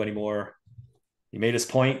going to do any more. He made his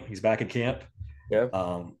point. He's back at camp. yeah,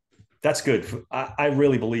 Um, that's good. I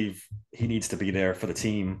really believe he needs to be there for the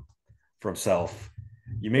team, for himself.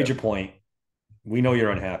 You made yeah, your point. We know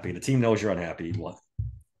you're unhappy. The team knows you're unhappy.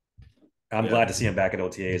 I'm yeah, glad to see him back at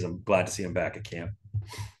OTAs. I'm glad to see him back at camp.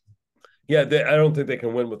 yeah. I don't think they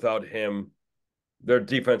can win without him. Their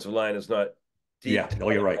defensive line is not Yeah, deep no,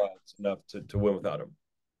 you're right. enough to win without him.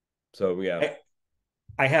 So yeah,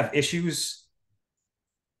 I have issues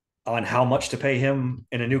on how much to pay him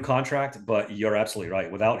in a new contract, but you're absolutely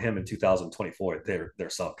right. Without him in 2024, they're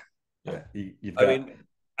sunk. Yeah. You've I got, mean,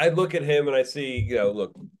 I look at him and I see,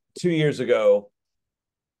 look, 2 years ago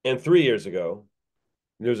and 3 years ago,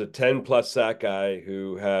 there's a 10 plus sack guy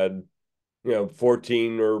who had,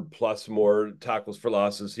 14 or plus more tackles for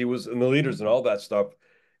losses. He was in the leaders and all that stuff.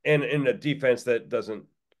 And in a defense that doesn't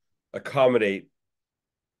accommodate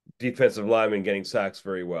defensive linemen getting sacks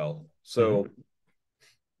very well. mhm. So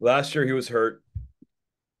last year he was hurt.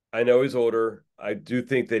 I know he's older. I do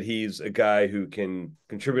think that he's a guy who can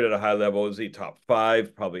contribute at a high level. Is he top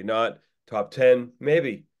five? Probably not. Top 10?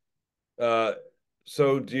 Maybe. Uh,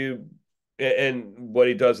 so do you, and what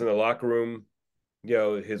he does in the locker room,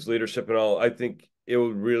 his leadership and all, I think it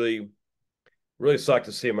would really, really suck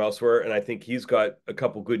to see him elsewhere. And I think he's got a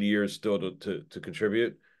couple good years still to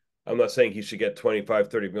contribute. I'm not saying he should get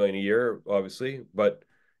 25, 30 million a year, obviously, but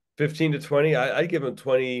 15 to 20, I'd give him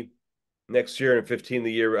 20 next year and 15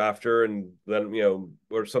 the year after, and then,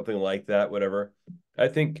 or something like that, whatever. I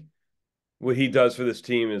think what he does for this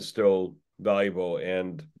team is still valuable.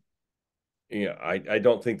 And, I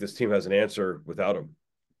don't think this team has an answer without him.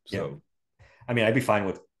 Yeah. So, I mean, I'd be fine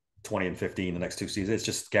with 20 and 15 the next two seasons. It's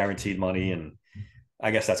just guaranteed money. And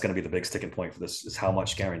I guess that's going to be the big sticking point for this is how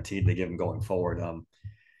much guaranteed they give him going forward.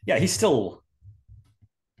 Yeah, he's still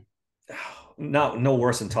no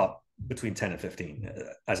worse than top between 10 and 15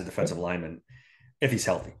 as a defensive lineman if he's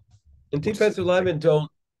healthy, and which is defensive linemen don't,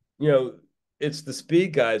 you know, it's the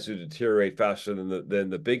speed guys who deteriorate faster than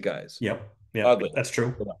the big guys, yep. Yeah, oddly. that's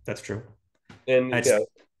true. That's true. And, It's he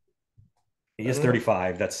I is don't know.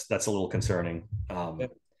 35. That's a little concerning. Yeah.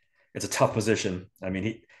 It's a tough position. I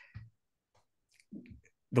mean,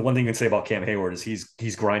 the one thing you can say about Cam Hayward is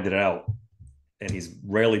he's grinded it out and he's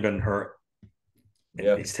rarely been hurt and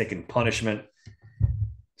Yeah. he's taken punishment.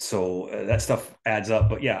 So that stuff adds up.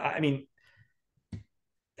 But yeah, I mean,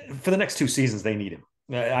 for the next two seasons, they need him.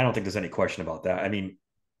 I don't think there's any question about that. I mean,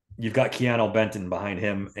 you've got Keanu Benton behind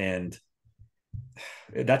him, and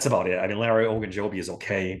that's about it. I mean, Larry Ogunjobi is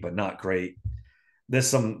okay, but not great. There's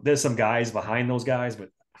some guys behind those guys, but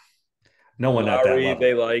no one at that Lowry,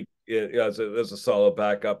 they level. like, there's a solid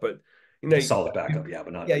backup, but, It's a solid backup, yeah,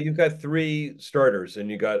 but not. yeah, you've got three starters and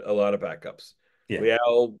you got a lot of backups. Yeah.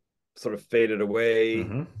 Leal sort of faded away,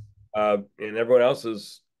 Mm-hmm. and everyone else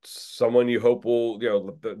is someone you hope will, they're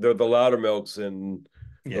the Loudermilks and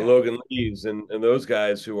the Yeah. Logan Lees and those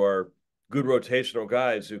guys who are good rotational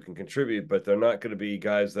guys who can contribute, but they're not going to be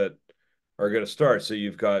guys that are going to start. So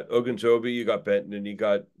you've got Ogunjobi, you got Benton, and you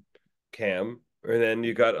got Cam, and then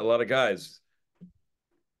you got a lot of guys.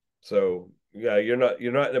 So yeah, you're not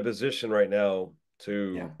in a position right now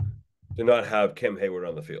Yeah. to not have Cam Hayward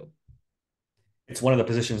on the field. It's one of the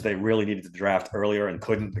positions they really needed to draft earlier and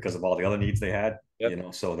couldn't because of all the other needs they had.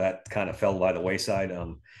 Yep. So that kind of fell by the wayside.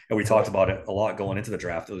 And we talked Right. about it a lot going into the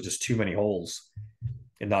draft. There was just too many holes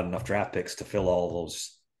and not enough draft picks to fill all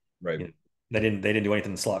those. Right. You know, they didn't do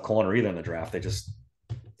anything in the slot corner either in the draft.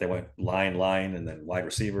 They went line, and then wide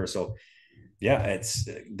receiver. So yeah,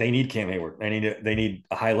 they need Cam Hayward. They need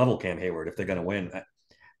a high level Cam Hayward if they're going to win.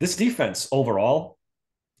 This defense overall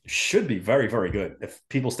should be very, very good if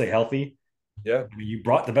people stay healthy. Yeah. I mean, you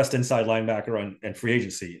brought the best inside linebacker and free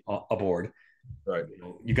agency aboard. Right.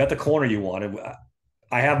 You got the corner you wanted.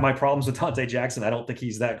 I have my problems with Dante Jackson. I don't think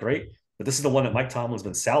he's that great, but this is the one that Mike Tomlin's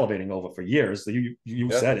been salivating over for years. You Yeah.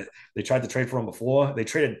 said it. They tried to trade for him before. They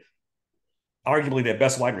traded arguably their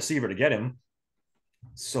best wide receiver to get him.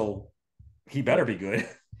 So he better be good.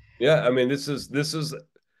 Yeah. I mean,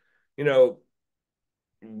 you know,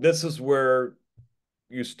 this is where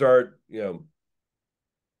you start,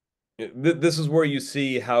 this is where you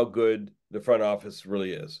see how good the front office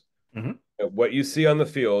really is. Mm-hmm. What you see on the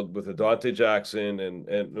field with Dante Jackson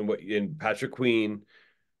and what in Patrick Queen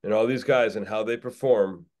and all these guys and how they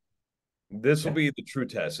perform, this will Yeah. be the true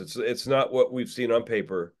test. It's not what we've seen on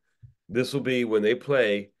paper. This will be when they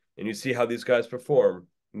play and you see how these guys perform,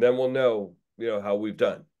 and then we'll know, how we've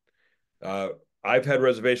done. Uh, I've had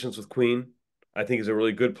reservations with Queen. I think he's a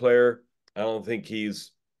really good player. I don't think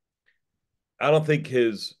he's I don't think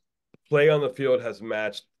his play on the field has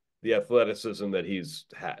matched the athleticism that he's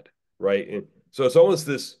had, right? And so it's almost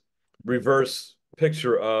this reverse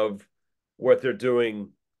picture of what they're doing,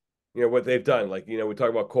 what they've done. Like, we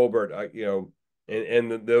talk about Colbert,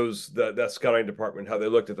 and that scouting department, how they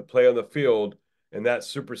looked at the play on the field, and that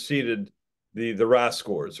superseded the RAS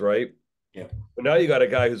scores, right? Yeah. But now you got a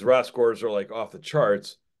guy whose RAS scores are like off the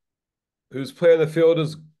charts, whose play on the field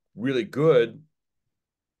is really good.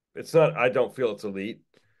 It's not, I don't feel it's elite.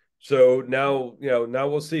 So now, now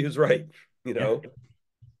we'll see who's right, you Yeah. know?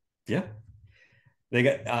 Yeah. They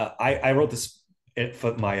got. I wrote this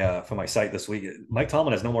for my site this week. Mike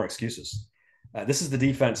Tomlin has no more excuses. This is the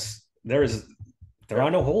defense there is there Yeah.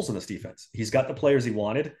 are no holes in this defense. He's got the players he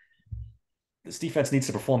wanted. This defense needs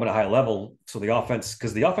to perform at a high level. So the offense,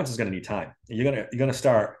 because the offense is going to need time. You're gonna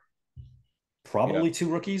start Yeah. probably two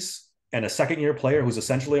rookies and a second year player who's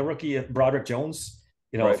essentially a rookie, Broderick Jones.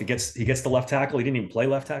 If Right. he gets the left tackle, he didn't even play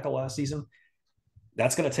left tackle last season.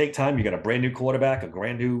 That's going to take time. You got a brand new quarterback, a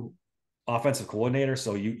brand new offensive coordinator,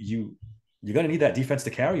 so you're going to need that defense to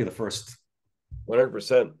carry you the first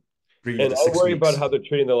 100%. 3 And to I six worry about weeks. how they're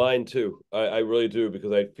treating the line too. I really do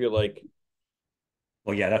because I feel like,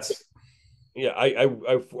 Well, yeah, that's yeah, I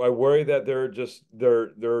worry that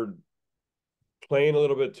they're playing a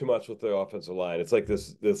little bit too much with the offensive line. It's like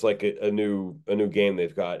this. It's like a new game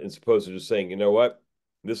they've got, as opposed to just saying, you know what,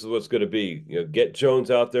 this is what's going to be. Get Jones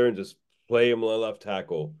out there and just play him left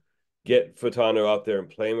tackle. Get Fatano out there and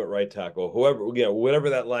play him at right tackle. Whoever whatever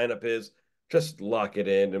that lineup is, just lock it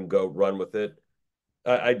in and go run with it.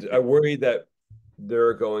 I worry that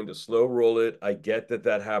they're going to slow roll it. I get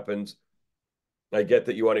that happens. I get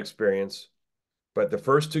that you want experience. But the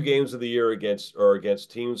first two games of the year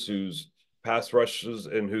against teams whose pass rushes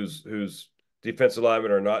and whose defensive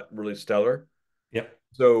linemen are not really stellar. yep.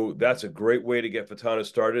 So that's a great way to get Fatana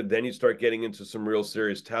started. Then you start getting into some real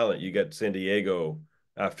serious talent. You get San Diego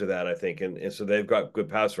after that, I think, and so they've got good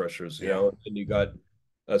pass rushers, Yeah. and you got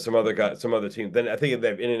some other team. Then I think they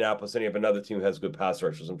have Indianapolis, and you have another team that has good pass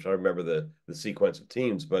rushers. I'm trying to remember the sequence of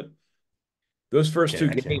teams, but those first two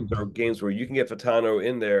I can't. games are games where you can get Fatano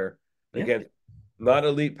in there Yeah. against not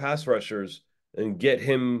elite pass rushers and get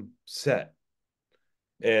him set.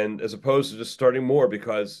 And as opposed to just starting Moore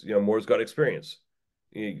because Moore's got experience.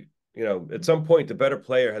 At some point the better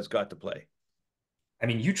player has got to play. I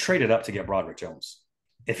mean, you traded up to get Broderick Jones.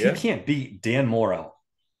 If he Yeah, can't beat Dan Moore out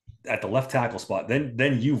at the left tackle spot,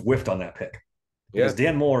 then you've whiffed on that pick because yeah.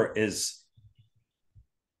 Dan Moore is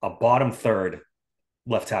a bottom third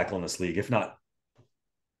left tackle in this league, if not.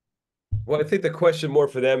 Well, I think the question more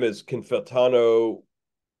for them is can Feltano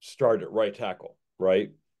start at right tackle,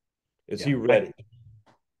 right? Is Yeah, he ready?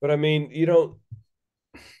 But you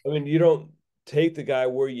don't take the guy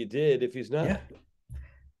where you did if he's yeah. not.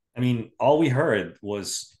 I mean, all we heard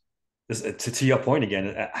was this, to your point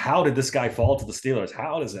again. How did this guy fall to the Steelers?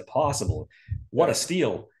 How is it possible? What a Yeah.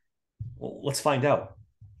 steal! Well, let's find out.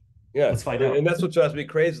 Yeah, Let's find and out. that's what drives me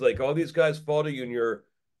crazy. Like all these guys fall to you, and you're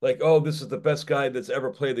like, "Oh, this is the best guy that's ever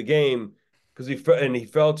played the game," because he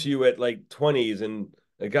fell to you at like 20s, and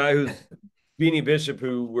a guy who's Beanie Bishop,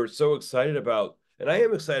 who we're so excited about, and I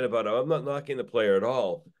am excited about him. I'm not knocking the player at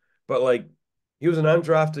all, but like he was an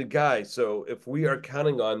undrafted guy, so if we are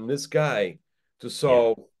counting on this guy to Yeah.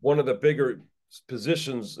 solve one of the bigger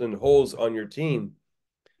positions and holes on your team,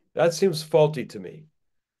 that seems faulty to me.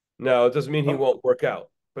 Now, it doesn't mean he Oh, won't work out,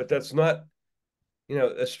 but that's not a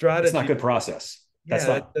it's not strategy. good process. That's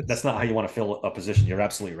Yeah, not that's that's not how you want to fill a position. You're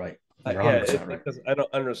absolutely right. You're yeah. 100% right. I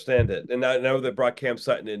don't understand it, and I know they brought Cam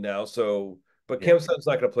Sutton in now, so but Yeah. Cam Sutton's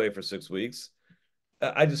not going to play for 6 weeks.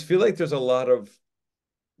 I just feel like there's a lot of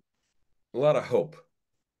hope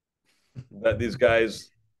that these guys,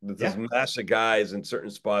 that this Yeah. mass of guys in certain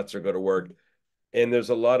spots are going to work, and there's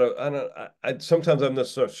a lot of I don't. Sometimes I'm not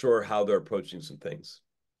so sure how they're approaching some things.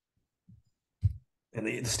 And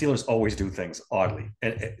the Steelers always do things oddly.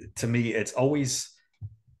 And to me, there's always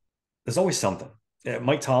something.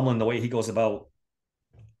 Mike Tomlin, the way he goes about,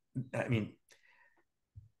 I mean,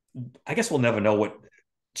 I guess we'll never know what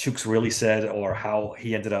Chooks really said or how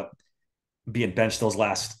he ended up being benched those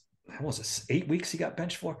last, how was it, 8 weeks he got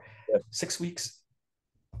benched for? Yeah. 6 weeks.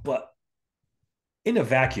 But in a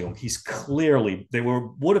vacuum, they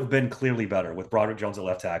would have been clearly better with Broderick Jones at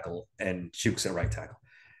left tackle and Chooks at right tackle.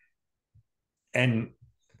 And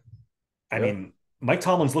I Yeah. mean, Mike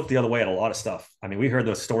Tomlin's looked the other way at a lot of stuff. I mean, we heard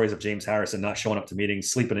those stories of James Harrison not showing up to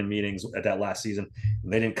meetings, sleeping in meetings at that last season.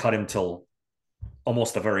 And they didn't cut him till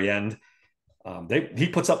almost the very end. He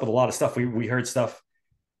puts up with a lot of stuff. We heard stuff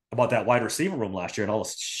about that wide receiver room last year and all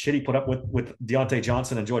the shit he put up with Deontay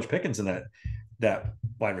Johnson and George Pickens in that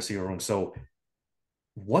wide receiver room. So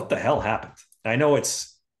what the hell happened? I know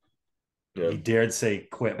Yeah. he dared say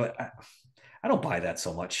quit, but I don't buy that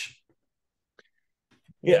so much.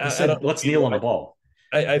 He Yeah, I said, don't know let's kneel either. on the ball.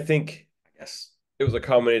 I think I guess. it was a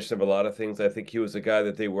combination of a lot of things. I think he was a guy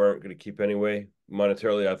that they weren't going to keep anyway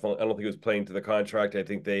monetarily. I don't think he was playing to the contract. I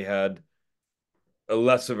think they had a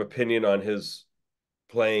less of opinion on his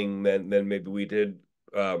playing than maybe we did.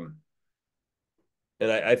 Um,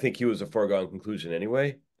 and I think he was a foregone conclusion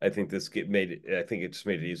anyway. I think this get made it. I think it just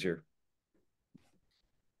made it easier.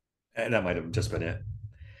 And that might have just been it.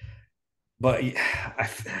 But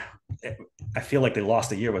I feel like they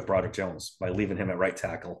lost a year with Broderick Jones by leaving him at right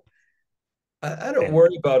tackle. I don't And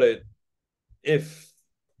worry about it if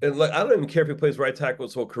and like I don't even care if he plays right tackle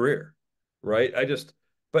his whole career, right?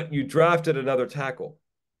 But you drafted another tackle.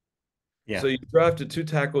 Yeah, So you drafted two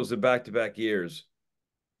tackles in back-to-back years,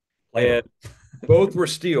 play and them. both were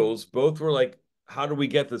steals. Both were like, how do we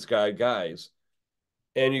get this guy, guys?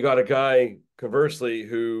 And you got a guy, conversely,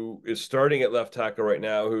 who is starting at left tackle right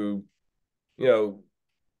now, who, you know,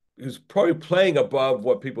 who's probably playing above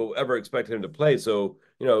what people ever expected him to play. So,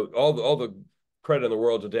 all the credit in the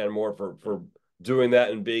world to Dan Moore for doing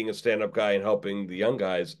that and being a stand-up guy and helping the young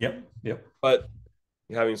guys. Yep, yep. But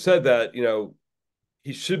having said that,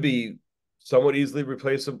 he should be somewhat easily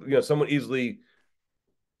replaceable, somewhat easily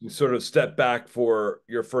sort of step back for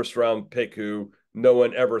your first round pick who no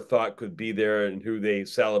one ever thought could be there and who they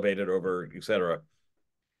salivated over, etc. Yep.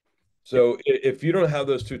 So if you don't have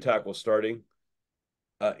those two tackles starting,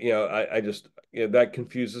 I just, that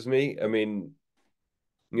confuses me. I mean,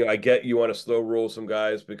 I get you want to slow roll some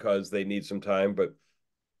guys because they need some time, but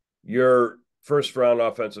your first round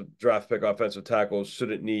offensive draft pick offensive tackles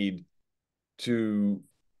shouldn't need to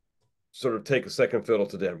sort of take a second fiddle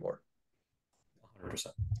to Dan Moore. 100%.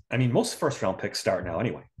 I mean, most first round picks start now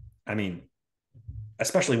anyway. I mean,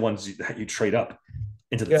 especially ones that you trade up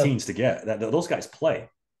into the Yeah. teens to get that those guys play.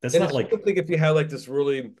 That's And not it's like, one thing if you have like this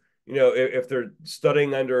really, if they're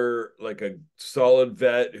studying under like a solid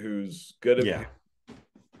vet who's good at, yeah,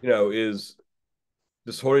 is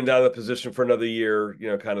just holding down the position for another year,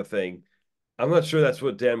 kind of thing. I'm not sure that's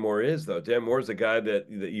what Dan Moore is, though. Dan Moore is a guy that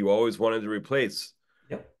you always wanted to replace,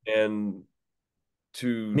 yep. and I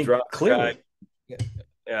to mean, drop a guy, clearly,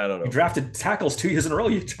 yeah, I don't you know. drafted tackles 2 years in a row.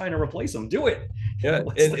 You're trying to replace them. Do it. Yeah, and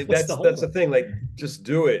What's the that's the holdup? thing. Like, just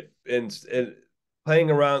do it, and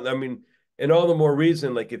playing around. I mean, and all the more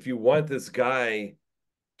reason. Like, if you want this guy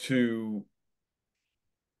to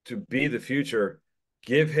be the future,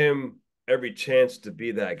 give him every chance to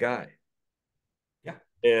be that guy. Yeah,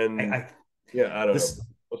 And I yeah, I don't know. this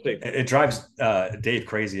We'll see. it drives Dave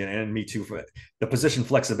crazy and me too for the position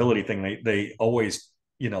flexibility thing. They always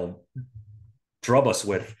drub us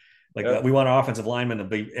with like Yeah, we want our offensive linemen to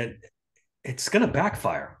be. It's going to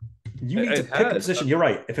backfire. You need to it pick a has. position. You're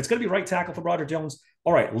right. If it's going to be right tackle for Roger Jones,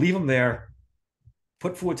 all right, leave him there.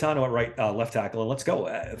 Put Fuatano at left tackle, and let's go.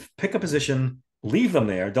 Pick a position. Leave them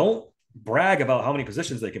there. Don't brag about how many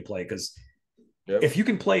positions they can play because Yep. if you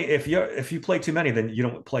can play, if you play too many, then you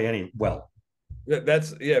don't play any well.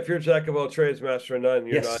 That's yeah. If you're jack of all trades, master of none,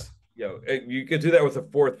 you're not. Yes. You could do that with a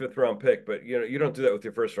fourth, fifth round pick, but you don't do that with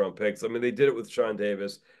your first round picks. I mean, they did it with Sean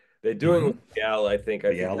Davis. They're doing it Mm-hmm. with Al. I think. I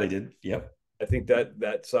think Yeah, they that. did. Yep. I think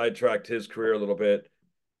that sidetracked his career a little bit.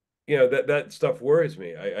 That stuff worries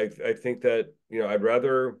me. I think that I'd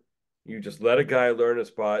rather you just let a guy learn a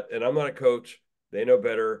spot. And I'm not a coach; they know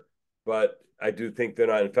better. But I do think they're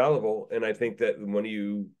not infallible, and I think that when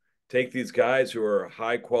you take these guys who are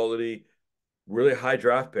high quality, really high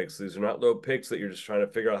draft picks. These are not low picks that you're just trying to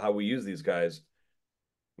figure out how we use these guys.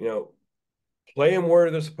 You know, play them where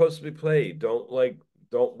they're supposed to be played. Don't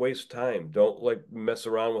waste time. Don't like mess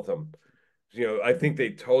around with them. I think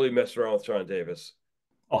they totally messed around with Sean Davis.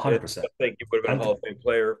 And I 100%. think he would have been a I'm Hall of Fame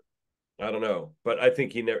player. I don't know, but I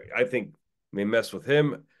think he never. I think they messed with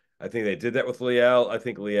him. I think they did that with Leal. I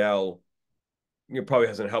think Leal, probably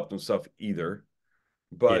hasn't helped himself either.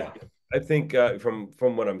 yeah. But I think from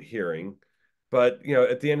what I'm hearing, but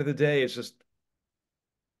at the end of the day, it's just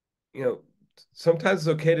you know, sometimes it's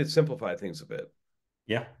okay to simplify things a bit.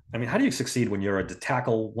 Yeah. I mean, how do you succeed when you're a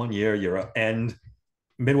tackle 1 year, you're a end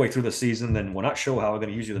midway through the season, then we're not sure how we're going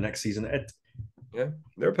to use you the next season? Yeah,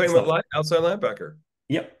 they're playing It's with not. outside linebacker.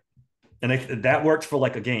 Yep. And that worked for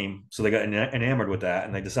like a game, so they got enamored with that,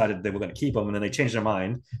 and they decided they were going to keep him, and then they changed their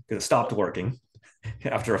mind because it stopped working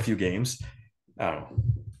after a few games. I don't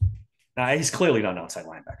know. He's clearly not an outside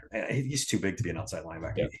linebacker. He's too big to be an outside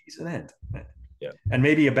linebacker. Yeah, He's an end, yeah, and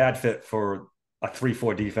maybe a bad fit for a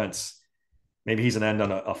 3-4 defense. Maybe he's an end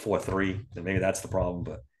on a 4-3, and maybe that's the problem.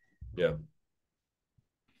 But yeah,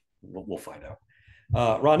 we'll find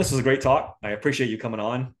out. Ron, this was a great talk. I appreciate you coming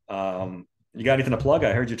on. You got anything to plug?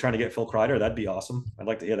 I heard you're trying to get Phil Kreider. That'd be awesome. I'd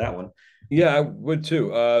like to hear that one. yeah. I would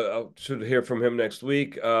too. I should hear from him next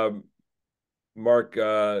week. Mark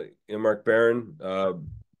Barron. Okay.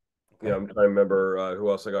 I'm trying to remember who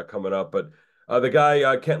else I got coming up, but the guy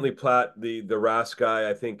Kentley Platt, the RAS guy,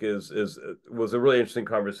 I think is was a really interesting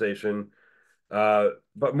conversation. But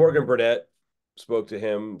Morgan Burnett spoke to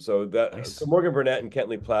him, so Nice. Morgan Burnett and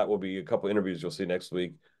Kentley Platt will be a couple interviews you'll see next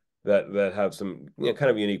week that have some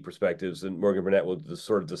kind of unique perspectives, and Morgan Burnett will just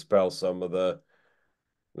sort of dispel some of the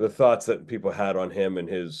thoughts that people had on him and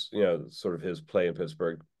his sort of his play in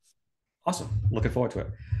Pittsburgh. Awesome. Looking forward to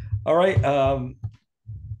it. All right.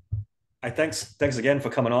 thanks again for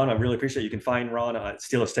coming on. I really appreciate it. You can find Ron at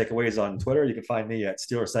Steelers Takeaways on Twitter. You can find me at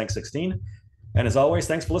Steelers Thanks 16. And as always,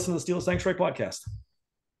 thanks for listening to the Steelers Sanctuary podcast.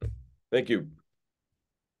 Thank you.